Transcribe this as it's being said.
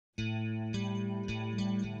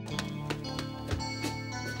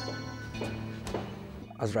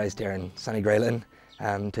I was raised here in sunny Greyland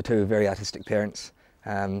to two very artistic parents.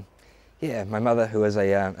 Yeah, my mother, who is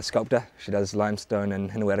a sculptor, she does limestone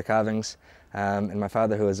and Hinuera carvings, and my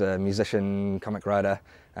father, who is a musician, comic writer,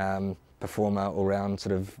 performer, all-round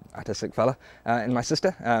sort of artistic fella, and my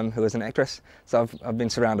sister, who is an actress. So I've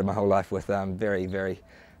been surrounded my whole life with very, very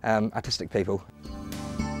artistic people.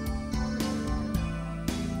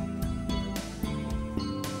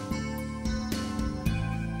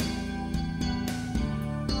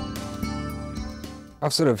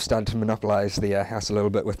 I've sort of started to monopolise the house a little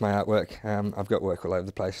bit with my artwork. I've got work all over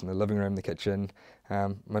the place in the living room, the kitchen,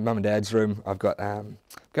 my mum and dad's room. I've got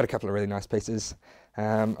a couple of really nice pieces.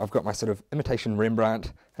 I've got my sort of imitation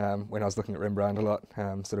Rembrandt, when I was looking at Rembrandt a lot,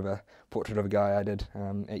 sort of a portrait of a guy I did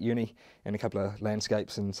at uni, and a couple of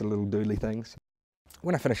landscapes and sort of little doodly things.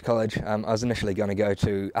 When I finished college, I was initially going to go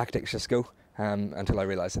to architecture school until I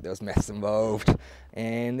realised that there was maths involved,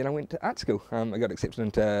 and then I went to art school. I got accepted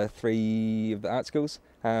into 3 of the art schools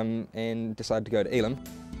and decided to go to Elam.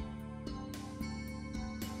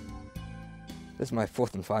 This is my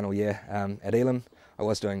 4th and final year at Elam. I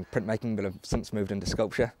was doing printmaking, but I've since moved into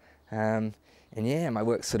sculpture. And yeah, my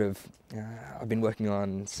work's sort of, I've been working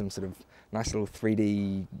on some sort of nice little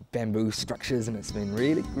 3D bamboo structures, and it's been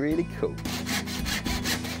really, really cool.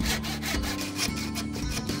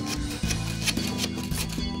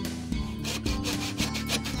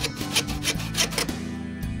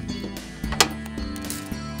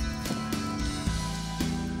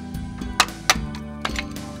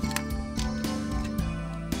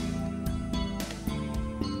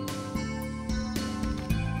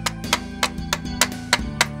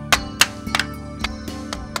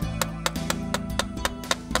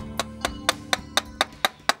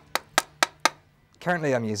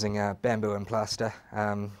 Currently I'm using bamboo and plaster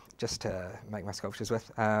just to make my sculptures with.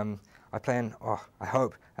 I plan, I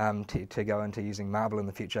hope, to go into using marble in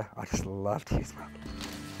the future. I just love to use marble.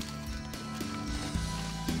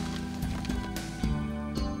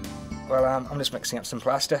 Well, I'm just mixing up some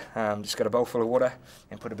plaster. Just got a bowl full of water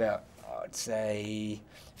and put about, I'd say,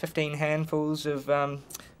 15 handfuls of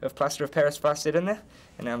plaster of Paris faceted in there.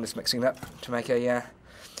 And now I'm just mixing it up to make a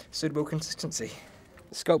suitable consistency.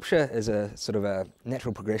 Sculpture is a sort of a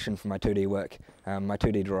natural progression from my 2D work. My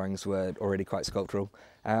 2D drawings were already quite sculptural.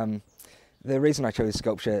 The reason I chose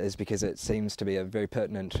sculpture is because it seems to be a very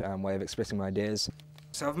pertinent way of expressing my ideas.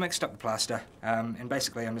 So I've mixed up the plaster, and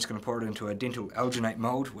basically I'm just going to pour it into a dental alginate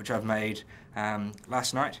mould, which I've made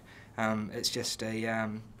last night. It's just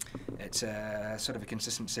it's a sort of a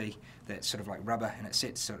consistency that's sort of like rubber, and it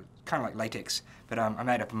sets sort of kind of like latex. But I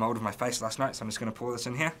made up a mould of my face last night, so I'm just going to pour this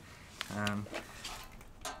in here.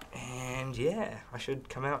 And yeah, I should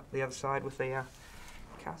come out the other side with a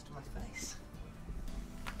cast of my face.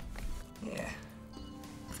 Yeah.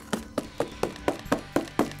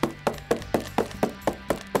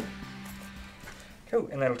 Cool,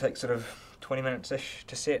 and that'll take sort of 20 minutes-ish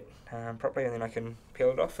to set properly, and then I can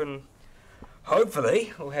peel it off, and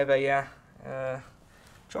hopefully we'll have a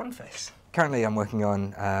John face. Currently I'm working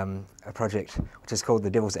on a project which is called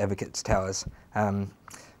the Devil's Advocates Towers.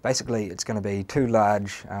 Basically, it's going to be 2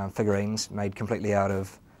 large figurines made completely out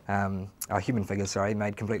of, human figures, sorry,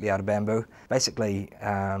 made completely out of bamboo. Basically,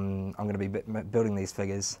 I'm going to be building these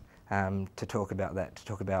figures to talk about that, to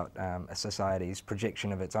talk about a society's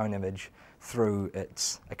projection of its own image through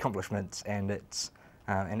its accomplishments and its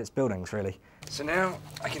buildings, really. So now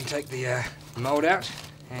I can take the mould out,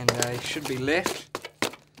 and I should be left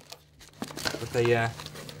with a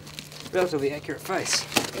relatively accurate face.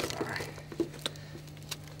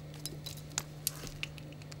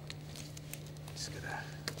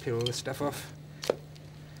 Peel all this stuff off.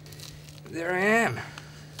 There I am,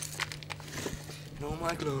 in all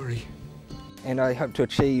my glory. And I hope to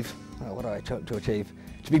achieve, what do I hope to achieve?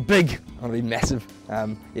 To be big. I want to be massive.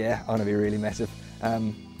 Yeah, I want to be really massive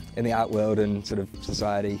in the art world and sort of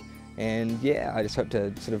society. And yeah, I just hope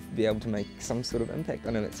to sort of be able to make some sort of impact. I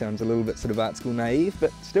know that sounds a little bit sort of art school naive,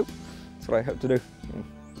 but still, that's what I hope to do.